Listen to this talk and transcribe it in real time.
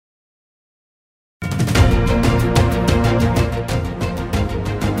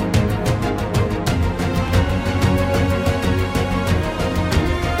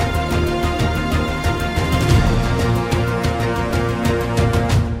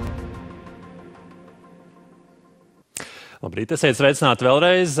Labrīt, esiet sveicināti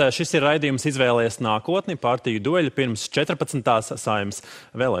vēlreiz. Šis ir raidījums Izvēlies nākotni, partiju dueļi pirms 14. Saeimas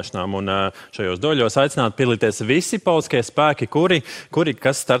vēlēšanām. Un šajos dueļos aicināti piedalīties visi politiskie spēki,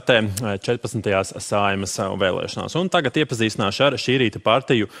 kas startē 14. Saeimas vēlēšanās. Un tagad iepazīstināšu ar šī rīta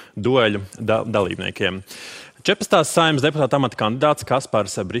partiju dueļu dalībniekiem. 14. Saeimas deputāta amata kandidāts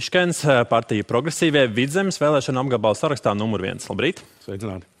Kaspars Briškens, partija Progresīvie Vidzemes vēlēšana apgabala sarakstā numur 1. Labrīt!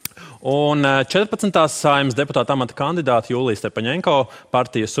 Sveicināti! Un 14. Saeimas deputāta amata kandidāta Jūlija Stepaņenko,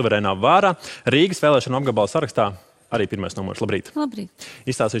 partija Suverēnā vara, Rīgas vēlēšanu apgabala sarakstā arī pirmais numurs. Labrīt! Labrīt!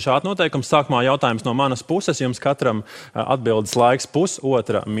 Izstāstīšu noteikumus. Sākumā jautājums no manas puses. Jums katram atbildes laiks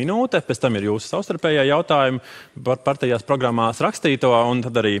pusotra minūte. Pēc tam ir jūsu savstarpējie jautājumi par partijās programmās rakstīto, un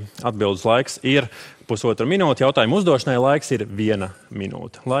tad arī atbildes laiks ir pusotra minūte. Jautājumu uzdošanai laiks ir 1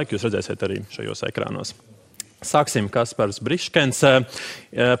 minūte. Laiku jūs redzēsiet arī šajos ekrānos. Sāksim, Kaspars Briškens.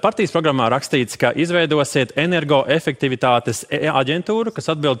 Partijas programmā rakstīts, ka izveidosiet energoefektivitātes aģentūru, kas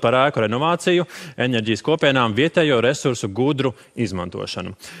atbild par ēku renovāciju, enerģijas kopienām, vietējo resursu gudru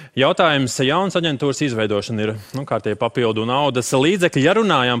izmantošanu. Jautājums: jaunas aģentūras izveidošana ir kārtie papildu naudas līdzekļi. Ja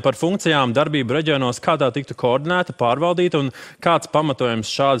runājam par funkcijām darbību reģionos, kā tā tiktu koordinēta, pārvaldīta un kāds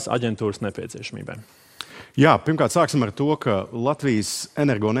pamatojums šādas aģentūras nepieciešamībai? Jā, pirmkārt sāksim ar to, ka Latvijas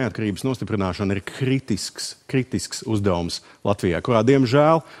energo neatkarības nostiprināšana ir kritisks uzdevums Latvijā, kurā,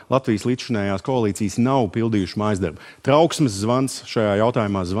 diemžēl, Latvijas līdzšinējās koalīcijas nav pildījuši mājasdarbu. Trauksmes zvans šajā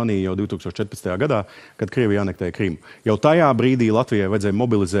jautājumā zvanīja jau 2014. gadā, kad Krievija anektēja Krimu. Jau tajā brīdī Latvijai vajadzēja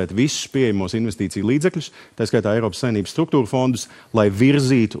mobilizēt visus pieejamos investīciju līdzekļus, tā skaitā Eiropas Savienības struktūra fondus, lai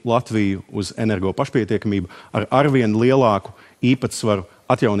virzītu Latviju uz energo pašpietiekamību ar arvien lielāku īpatsvaru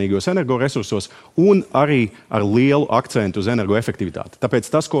atjaunīgos energoresursos un arī ar lielu akcentu uz energoefektivitāti. Tāpēc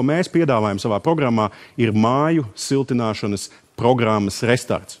tas, ko mēs piedāvājam savā programmā, ir māju siltināšanas programmas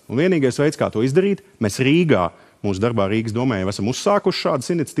restarts. Un vienīgais veids, kā to izdarīt, mēs Rīgā, mūsu darbā Rīgas domē, jau esam uzsākuši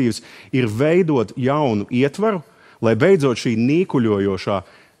šādas iniciatīvas, ir veidot jaunu ietvaru, lai beidzot šī nīkuļojošā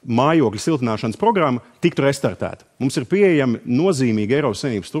mājokļu siltināšanas programma tiktu restartēta. Mums ir pieejami nozīmīgi Eiropas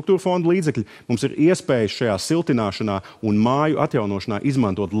Savienības struktūra fondu līdzekļi, mums ir iespējas šajā siltināšanā un māju atjaunošanā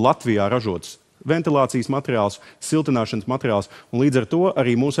izmantot Latvijā ražotus ventilācijas materiāls, siltināšanas materiāls, un līdz ar to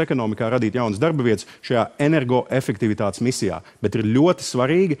arī mūsu ekonomikā radīt jaunas darba vietas šajā energoefektivitātes misijā. Bet ir ļoti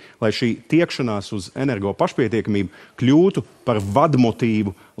svarīgi, lai šī tiekšanās uz energo pašpietiekamību kļūtu par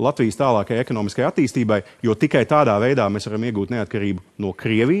vadmotīvu Latvijas tālākajai ekonomiskajai attīstībai, jo tikai tādā veidā mēs varam iegūt neatkarību no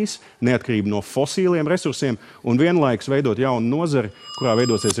Krievijas, neatkarību no fosīliem resursiem un vienlaikus veidot jaunu nozari, kurā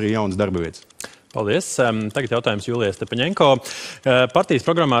veidosies arī jaunas darba vietas. Paldies. Tagad jautājums Jūlijai Stepaņenko. Partijas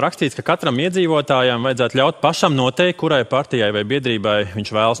programmā rakstīts, ka katram iedzīvotājam vajadzētu ļaut pašam noteikt, kurai partijai vai biedrībai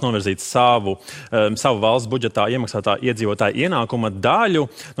viņš vēlas novirzīt savu valsts budžetā iemaksātā iedzīvotāja ienākuma daļu,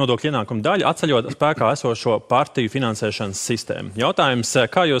 nodokļu ienākuma daļu, atceļot spēkā esošo partiju finansēšanas sistēmu. Jautājums: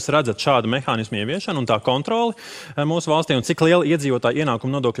 kā jūs redzat šādu mehānismu ieviešanu un tā kontroli mūsu valstī, un cik liela iedzīvotāja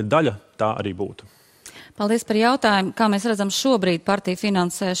ienākuma nodokļa daļa tā arī būtu? Paldies par jautājumu. Kā mēs redzam, šobrīd partiju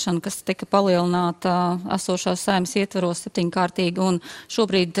finansēšana, kas tika palielināta esošās Saeimas ietvaros 7-kārtīgi, un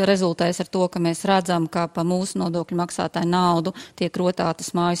šobrīd rezultēs ar to, ka mēs redzam, ka pa mūsu nodokļu maksātāju naudu tiek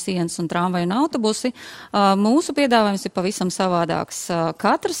rotātas māju sienas un tramvaji un autobusi. Mūsu piedāvājums ir pavisam savādāks.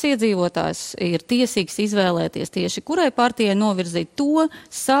 Katrs iedzīvotājs ir tiesīgs izvēlēties tieši, kurai partijai novirzīt to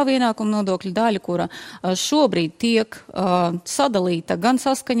savu ienākumu nodokļu daļu, kura šobrīd tiek sadalīta gan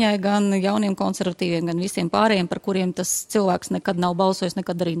Saskaņai, gan jauniem konservatīviem, gan visiem pārējiem, par kuriem tas cilvēks nekad nav balsojis,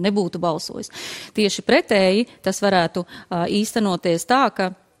 nekad arī nebūtu balsojis. Tieši pretēji tas varētu īstenoties tā,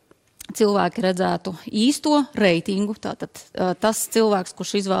 ka cilvēki redzētu īsto reitingu, tātad tas cilvēks,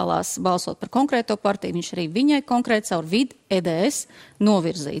 kurš izvēlās balsot par konkrēto partiju, viņš arī viņai konkrēti caur vidu EDS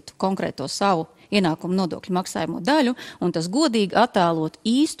novirzītu konkrēto savu ienākumu nodokļu maksājumu daļu, un tas godīgi attēlot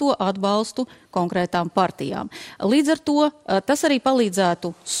īsto atbalstu konkrētām partijām. Līdz ar to tas arī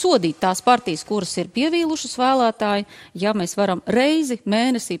palīdzētu sodīt tās partijas, kuras ir pievīlušas vēlētāji, ja mēs varam reizi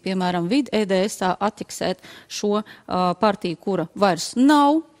mēnesī, piemēram, vidu EDSā attiksēt šo partiju, kura vairs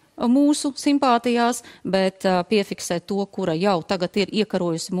nav mūsu simpātijās, bet piefiksēt to, kura jau tagad ir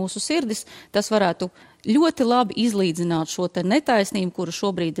iekarojusi mūsu sirdis. Tas varētu ļoti labi izlīdzināt šo te netaisnību, kura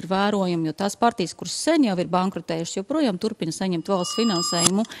šobrīd ir vērojama, jo tās partijas, kuras sen jau ir bankrotējušas, joprojām turpina saņemt valsts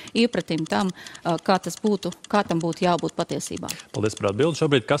finansējumu iepratim tam, kā tam būtu jābūt patiesībā. Paldies par atbildi.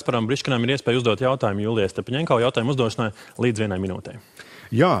 Šobrīd Kasparam Briškenam ir iespēja uzdot jautājumu Jūlijai Stepaņenko. Jautājumu uzdošanai līdz 1 minūtei.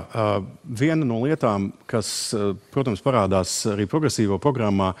 Jā, viena no lietām, kas, protams, parādās arī progresīvo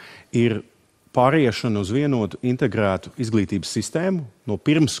programmā, ir pāriešana uz vienotu integrētu izglītības sistēmu no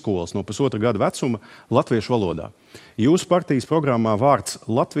pirmsskolas, no 1,5 gada vecuma latviešu valodā. Jūsu partijas programmā vārds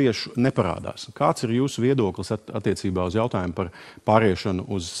latviešu neparādās. Kāds ir jūsu viedoklis attiecībā uz jautājumu par pāriešanu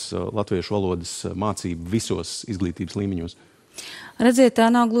uz latviešu valodas mācību visos izglītības līmeņos? Redziet, tā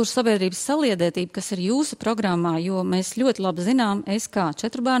nav gluži sabiedrības saliedētība, kas ir jūsu programmā, jo mēs ļoti labi zinām, es kā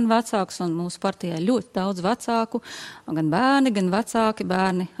 4 bērnu vecāks un mūsu partijā ļoti daudz vecāku, gan bērni, gan vecāki,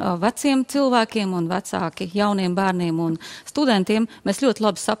 bērni veciem cilvēkiem un vecāki jauniem bērniem un studentiem. Mēs ļoti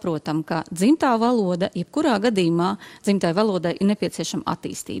labi saprotam, ka dzimtā valoda, jebkurā gadījumā, dzimtai valodai ir nepieciešama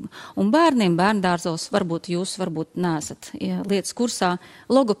attīstība. Un bērniem bērndārzos, varbūt jūs neesat lietas kursā,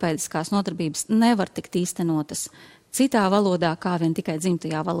 logopēdiskās nodarbības nevar tikt īstenotas citā valodā, kā vien tikai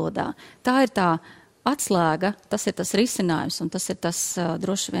dzimtajā valodā. Tā ir tā atslēga, tas ir tas risinājums, un tas ir tas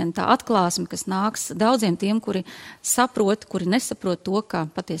droši vien tā atklāsme, kas nāks daudziem tiem, kuri saprot, kuri nesaprot to, ka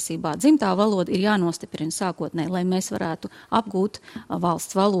patiesībā dzimtā valoda ir jānostiprina sākotnēji, lai mēs varētu apgūt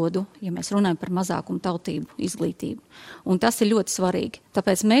valsts valodu, ja mēs runājam par mazākumu tautību izglītību. Un tas ir ļoti svarīgi.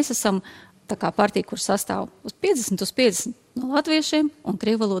 Tāpēc mēs esam tā kā partija, kur sastāv uz 50 no latviešiem un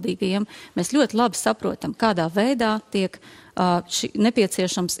krievalodīgajiem, mēs ļoti labi saprotam, kādā veidā tiek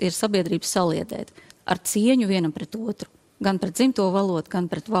nepieciešams ir sabiedrības saliedēt ar cieņu vienam pret otru, gan pret dzimto valodu, gan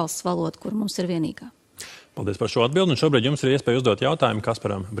pret valsts valodu, kur mums ir vienīgā. Paldies par šo atbildi, un šobrīd jums ir iespēja uzdot jautājumu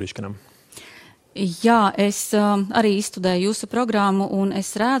Kasparam Briškanam. Jā, es arī izstudēju jūsu programmu, un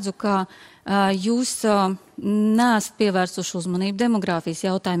es redzu, ka jūs neesat pievērsuši uzmanību demogrāfijas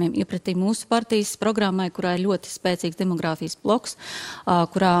jautājumiem iepratī mūsu partijas programmai, kurā ir ļoti spēcīgs demogrāfijas bloks,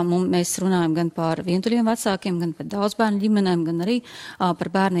 kurā mēs runājam gan par vientuļiem vecākiem, gan par daudzbērnu ģimenēm, gan arī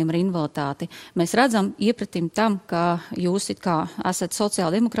par bērniem ar invaliditāti. Mēs redzam iepratim tam, ka jūs it kā esat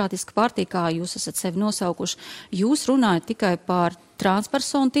sociāldemokrātiska partija, kā jūs esat sevi nosaukuši. Jūs runājat tikai par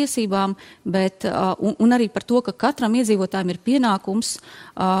transpersonu tiesībām, bet, un arī par to, ka katram iedzīvotājiem ir pienākums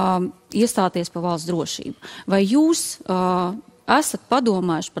iestāties par valsts drošību. Vai jūs esat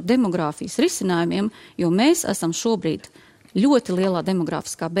padomājuši par demogrāfijas risinājumiem, jo mēs esam šobrīd ļoti lielā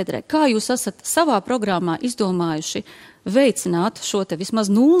demografiskā bedrē. Kā jūs esat savā programmā izdomājuši veicināt šo te vismaz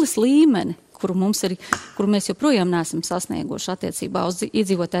nulles līmeni, kuru mēs joprojām neesam sasnieguši attiecībā uz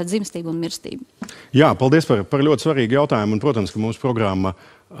iedzīvotāju dzimstību un mirstību? Jā, paldies par ļoti svarīgu jautājumu. Un, protams, ka mūsu programma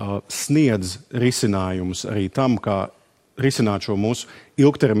sniedz risinājumus arī tam, kā risināt šo mūsu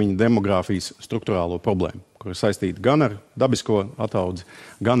ilgtermiņa demogrāfijas struktūrālo problēmu, kur ir saistīta gan ar dabisko ataudzi,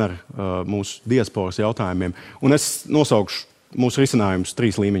 gan ar mūsu diasporas jautājumiem. Un es nosaukšu mūsu risinājumus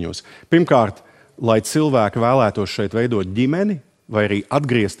 3 līmeņos. Pirmkārt, lai cilvēki vēlētos šeit veidot ģimeni, vai arī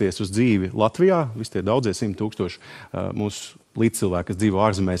atgriezties uz dzīvi Latvijā, visi tie daudzie 100 000 mūsu līdzcilvēki, kas dzīvo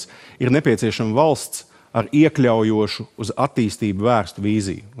ārzemēs, ir nepieciešama valsts ar iekļaujošu uz attīstību vērstu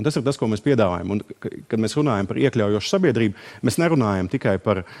vīziju. Un tas ir tas, ko mēs piedāvājam. Un, kad mēs runājam par iekļaujošu sabiedrību, mēs nerunājam tikai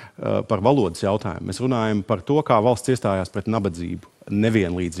par valodas jautājumu. Mēs runājam par to, kā valsts iestājās pret nabadzību,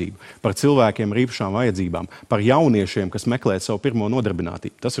 nevienlīdzību, par cilvēkiem ar īpašām vajadzībām, par jauniešiem, kas meklē savu pirmo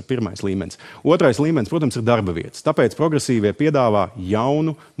nodarbinātību. Tas ir pirmais līmenis. Otrais līmenis, protams, ir darba vietas. Tāpēc progresīvie piedāvā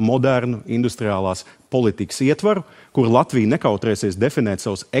jaunu, modernu, industriālās politikas ietvaru, kur Latvija nekautrēsies definēt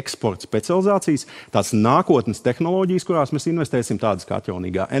savus eksporta specializācijas, tās nākotnes tehnoloģijas, kurās mēs investēsim, tādas kā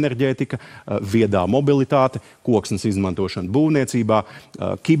atjaunīgā enerģētika, viedā mobilitāte, koksnes izmantošana būvniecībā,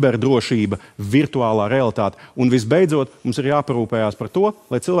 kiberdrošība, virtuālā realitāte. Un visbeidzot, mums ir jāparūpējās par to,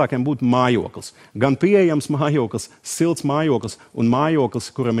 lai cilvēkiem būtu mājoklis. Gan pieejams mājoklis, silts mājoklis un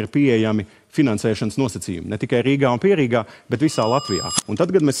mājoklis, kuram ir pieejami finansēšanas nosacījumi. Ne tikai Rīgā un Pierīgā, bet visā Latvijā. Un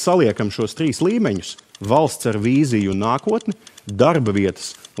tad, kad mēs saliekam šos 3 līmeņus, valsts ar vīziju un nākotni, darba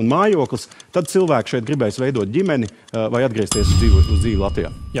vietas un mājoklis, tad cilvēki šeit gribēs veidot ģimeni vai atgriezties uz dzīvi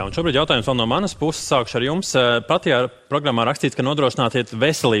Latvijā. Jā, un šobrīd jautājums vēl no manas puses. Sākšu ar jums. Partijā programmā rakstīts, ka nodrošināsiet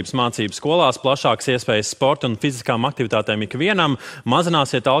veselības mācību skolās, plašākas iespējas sporta un fiziskām aktivitātēm ikvienam,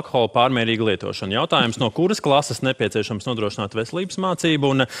 mazināsiet alkohola pārmērīgu lietošanu. Jautājums, no kuras klases nepieciešams nodrošināt veselības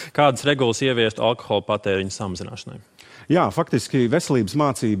mācību un kādas regulas ieviestu alkohola patēriņa samazināšanai? Jā, faktiski veselības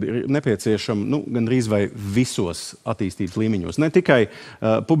mācība ir nepieciešama gandrīz vai visos attīstības līmeņos. Ne tikai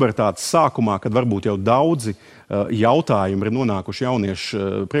pubertātes sākumā, kad varbūt jau daudzi jautājumi ir nonākuši jauniešu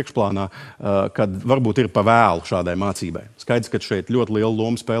priekšplānā, kad varbūt ir pa vēlu šādai mācībai. Skaidrs, ka šeit ļoti lielu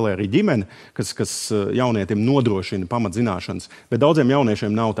lomu spēlē arī ģimene, kas jaunietim nodrošina pamatzināšanas, bet daudziem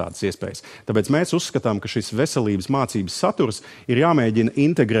jauniešiem nav tādas iespējas. Tāpēc mēs uzskatām, ka šis veselības mācības saturs ir jāmēģina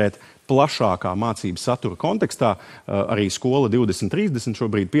integrēt plašākā mācības satura kontekstā. Arī skola 2030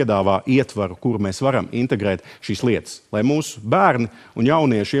 šobrīd piedāvā ietvaru, kur mēs varam integrēt šīs lietas, lai mūsu bērni un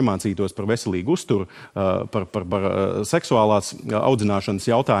jaunieši iemācītos par veselīgu uzturu, par seksuālās audzināšanas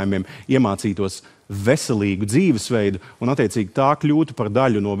jautājumiem, iemācītos veselīgu dzīvesveidu un, attiecīgi, tā kļūtu par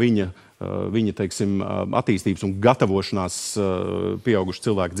daļu no viņa teiksim, attīstības un gatavošanās pieaugušu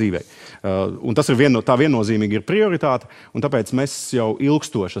cilvēku dzīvei. Un tas ir tā viennozīmīgi ir prioritāte, un tāpēc mēs jau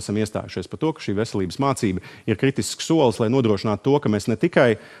ilgstoši esam iestājušies par to, ka šī veselības mācība ir kritisks solis, lai nodrošinātu to, ka mēs ne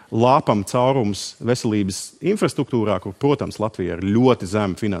tikai lāpam caurums veselības infrastruktūrā, kur, protams, Latvija ir ļoti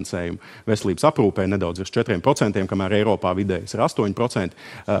zema finansējuma veselības aprūpē, nedaudz virs 4%, kamēr Eiropā vidējais ir 8%.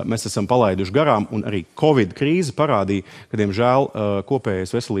 Mēs esam palaiduši garām, un arī Covid krīze parādīja, ka, diemžēl,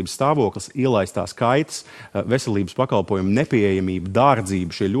 kopējais veselības stāvoklis, ielaistās kaitas, veselības pakalpojumu nepieejamība,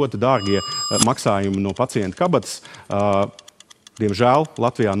 dārdzība, šie ļoti dārgie maksājumi no pacienta kabatas, diemžēl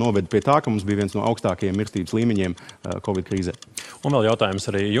Latvijā noveda pie tā, ka mums bija viens no augstākajiem mirstības līmeņiem Covid krīzē. Un vēl jautājums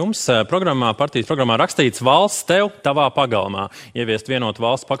arī jums. Partijas programmā rakstīts valsts tev tavā pagalmā. Ieviest vienotu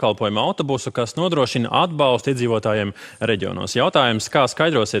valsts pakalpojumu autobusu, kas nodrošina atbalstu iedzīvotājiem reģionos. Jautājums, kā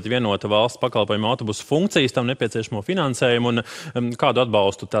skaidrosiet vienota valsts pakalpojumu autobusu funkcijas, tam nepieciešamo finansējumu un kādu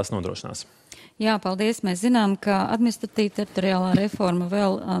atbalstu tās nodrošinās? Jā, paldies. Mēs zinām, ka administratīva teritoriālā reforma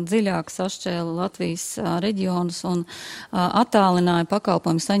vēl dziļāk sašķēla Latvijas reģionus un attālināja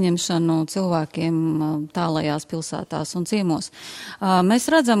pakalpojumu saņemšanu cilvēkiem tālajās pilsētās un ciemos. Mēs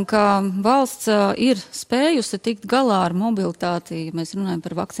redzam, ka valsts ir spējusi tikt galā ar mobilitāti, ja mēs runājam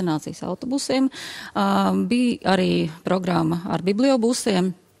par vakcinācijas autobusiem. Bija arī programma ar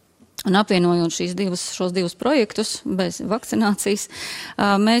bibliobusiem. Un apvienojot šos divus projektus bez vakcinācijas,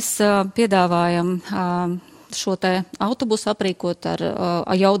 mēs piedāvājam šo te autobusu aprīkot ar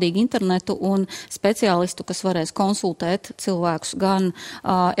jaudīgu internetu un speciālistu, kas varēs konsultēt cilvēkus gan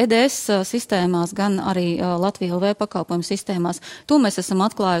EDS sistēmās, gan arī Latvija LV pakalpojumu sistēmās. To mēs esam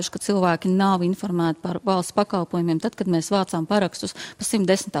atklājuši, ka cilvēki nav informēti par valsts pakalpojumiem, tad, kad mēs vācām parakstus par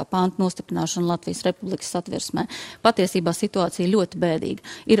 110. pānta nostiprināšanu Latvijas Republikas satversmē. Patiesībā situācija ļoti bēdīga.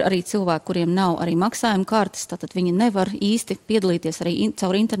 Ir arī cilvēki, kuriem nav arī maksājuma kartes, tātad viņi nevar īsti piedalīties arī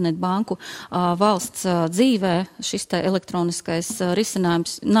caur internetu banku valsts dzīvē. Šis te elektroniskais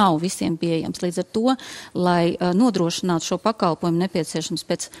risinājums nav visiem pieejams. Līdz ar to, lai nodrošinātu šo pakalpojumu nepieciešams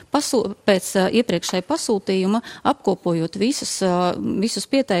pēc iepriekšēja pasūtījuma, apkopojot visus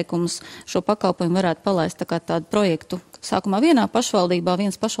pieteikumus, šo pakalpojumu varētu palaist tā kā tādu projektu. Sākumā vienā pašvaldībā,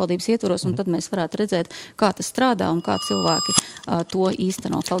 viens pašvaldības ietvaros, un tad mēs varētu redzēt, kā tas strādā un kā cilvēki to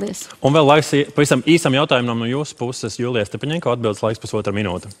īsteno. Paldies. Un vēl laiks pavisam īsam jautājumam no jūsu puses, Julija Stepaņenko, atbildes laiks 1,5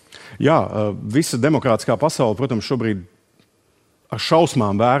 minūte. Jā, visa demokrātiskā pasaule, protams, šobrīd ar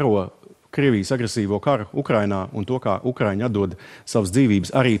šausmām vēro Krievijas agresīvo karu Ukrainā un to, kā Ukraiņi atdod savas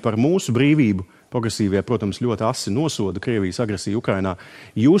dzīvības arī par mūsu brīvību. Progresīvie, protams, ļoti asi nosoda Krievijas agresiju Ukrainā.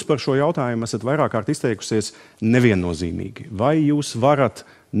 Jūs par šo jautājumu esat vairāk kārt izteikusies neviennozīmīgi. Vai jūs varat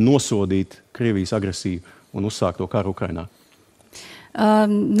nosodīt Krievijas agresiju un uzsākt to karu Ukrainā?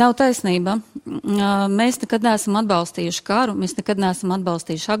 Nav taisnība. Mēs nekad neesam atbalstījuši karu, mēs nekad neesam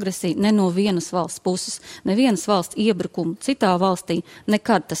atbalstījuši agresiju ne no vienas valsts puses. Nevienas valsts iebrukumu citā valstī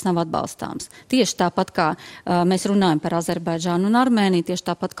nekad tas nav atbalstāms. Tieši tāpat kā mēs runājam par Azerbaidžānu un Armēniju, tieši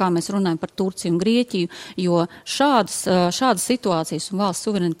tāpat kā mēs runājam par Turciju un Grieķiju, jo šādas situācijas un valsts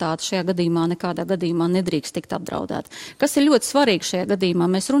suverenitāte šajā gadījumā nekādā gadījumā nedrīkst tikt apdraudēt. Kas ir ļoti svarīgi šajā gadījumā?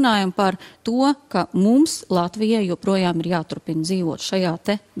 Mēs runājam par to, ka mums Latvijai joprojām ir jāturpina dzīvot šajā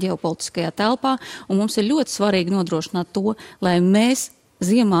te ģeopolitiskajā telpā, un mums ir ļoti svarīgi nodrošināt to, lai mēs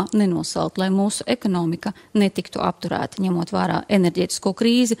ziemā nenosalt, lai mūsu ekonomika netiktu apturēta, ņemot vērā enerģētisko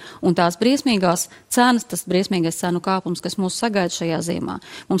krīzi un tās briesmīgās cenas, tas briesmīgais cenu kāpums, kas mūs sagaida šajā ziemā.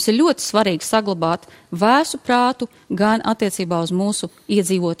 Mums ir ļoti svarīgi saglabāt vēsu prātu gan attiecībā uz mūsu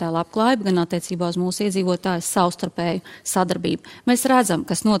iedzīvotāju labklājību, gan attiecībā uz mūsu iedzīvotāju savstarpēju sadarbību. Mēs redzam,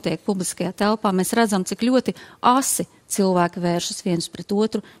 kas notiek publiskajā telpā, mēs redzam, cik ļoti asi cilvēki vēršas viens pret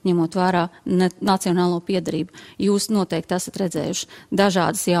otru, ņemot vērā nacionālo piedarību. Jūs noteikti esat redzējuši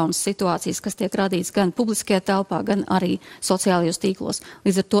dažādas jaunas situācijas, kas tiek radītas gan publiskajā telpā, gan arī sociālajos tīklos.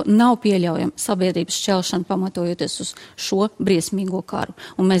 Līdz ar to nav pieļaujama sabiedrības šķelšana pamatojoties uz šo briesmīgo karu.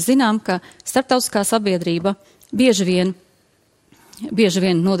 Un mēs zinām, ka starptautiskā sabiedrība bieži vien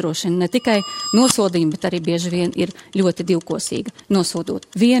nodrošina ne tikai nosodījumu, bet arī bieži vien ir ļoti divkosīga, nosodot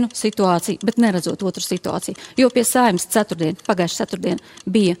vienu situāciju, bet neredzot otru situāciju. Jo pie Saeimas pagājušajā ceturtdien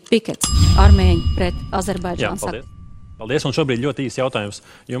bija pikets armēņi pret Azerbaidžānu. Jā, paldies. Un šobrīd ļoti īsts jautājums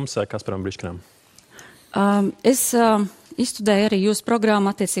jums, Kasparam Briškinam. Es izstudēju arī jūsu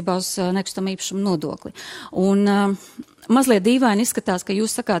programmu attiecībā uz nekustamā īpašuma nodokli. Un mazliet dīvaini izskatās, ka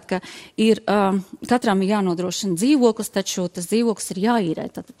jūs sakāt, ka ir katram jānodrošina dzīvoklis, taču tas dzīvoklis ir jāīrē.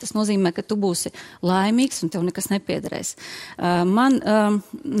 Tātad tas nozīmē, ka tu būsi laimīgs un tev nekas nepiederēs. Man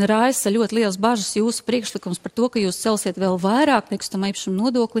raisa ļoti liels bažas jūsu priekšlikums par to, ka jūs celsiet vēl vairāk nekustamā īpašuma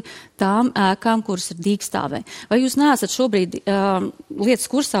nodokli tām ēkām, kuras ir dīkstāvē. Vai jūs neesat šobrīd lietas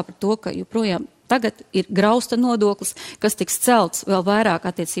kursā par to, ka joprojām tagad ir grausta nodoklis, kas tiks celts vēl vairāk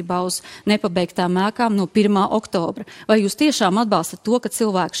attiecībā uz nepabeigtām ēkām no 1. oktobra. Vai jūs tiešām atbalstat to, ka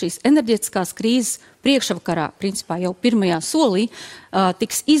cilvēki šīs enerģetiskās krīzes priekšvakarā, principā jau pirmajā solī,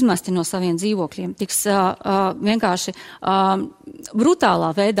 tiks izmesti no saviem dzīvokļiem, tiks vienkārši brutālā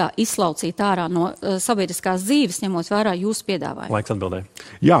veidā izslaucīt ārā no sabiedriskās dzīves, ņemot vērā jūsu piedāvājumu? Laiks atbildēja.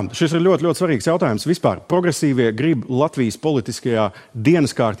 Jā, šis ir ļoti, ļoti svarīgs jautājums. Vispār progresīvie grib Latvijas politiskajā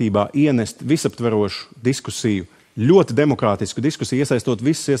dienas kārtībā ienest visaptverošu diskusiju, ļoti demokrātisku diskusiju, iesaistot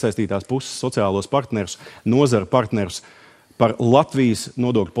visas iesaistītās puses, sociālos partnerus, nozara partnerus, par Latvijas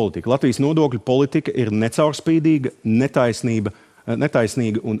nodokļu politiku. Latvijas nodokļu politika ir necaurspīdīga,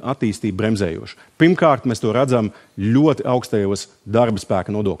 netaisnīga un attīstību bremzējoša. Pirmkārt, mēs to redzam ļoti augstajos darba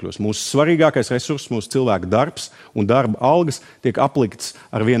spēka nodokļos. Mūsu svarīgākais resurss, mūsu cilvēku darbs un darba algas tiek aplikts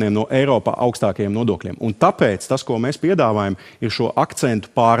ar vieniem no Eiropā augstākajiem nodokļiem. Un tāpēc tas, ko mēs piedāvājam, ir šo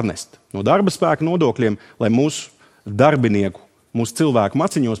akcentu pārnest no darba spēka nodokļiem, lai mūsu darbinieku, mūsu cilvēku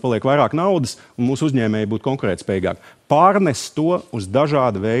maciņos paliek vairāk naudas un mūsu uzņēmēji būtu konkurētspējīgāki. Pārnest to uz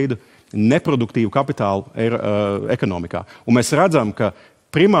dažādu veidu neproduktīvu kapitālu ekonomikā. Un mēs redzam, ka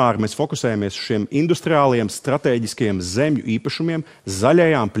primāri mēs fokusējamies uz šiem industriāliem, strateģiskiem zemju īpašumiem,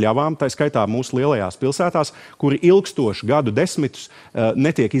 zaļajām pļavām, tā skaitā mūsu lielajās pilsētās, kuri ilgstoši gadu desmitus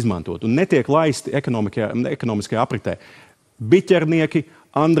netiek izmantot un netiek laisti ekonomiskajā apritē. Biķernieki,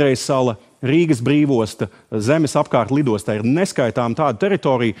 Andrejsala, Rīgas brīvosta, zemes apkārt lidostā ir neskaitām tāda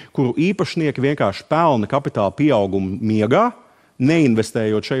teritorija, kuru īpašnieki vienkārši pelna kapitāla pieaugumu miegā,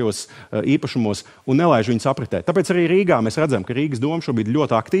 neinvestējot šajos īpašumos un nelaiž viņus apritē. Tāpēc arī Rīgā mēs redzam, ka Rīgas doma šobrīd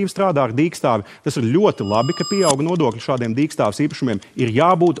ļoti aktīvi strādā ar dīkstāvi. Tas ir ļoti labi, ka pieauga nodokļi šādiem dīkstāves īpašumiem. Ir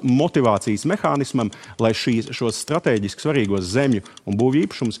jābūt motivācijas mehānismam, lai šos strateģiski svarīgos zemju un būvju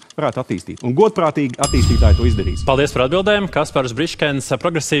īpašumus varētu attīstīt. Un godprātīgi attīstītāji to izdarīs. Paldies par atbildēm. Kaspars Briškens,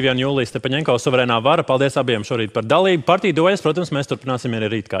 Progresīvie un Jūlijas Stepaņenko, Suverēnā vara. Paldies abiem šorīt par dalību. Partija dojas, protams, mēs turpināsim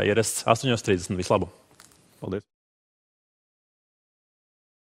arī rīt kā ierasts 8:30. Vislabāk! Paldies!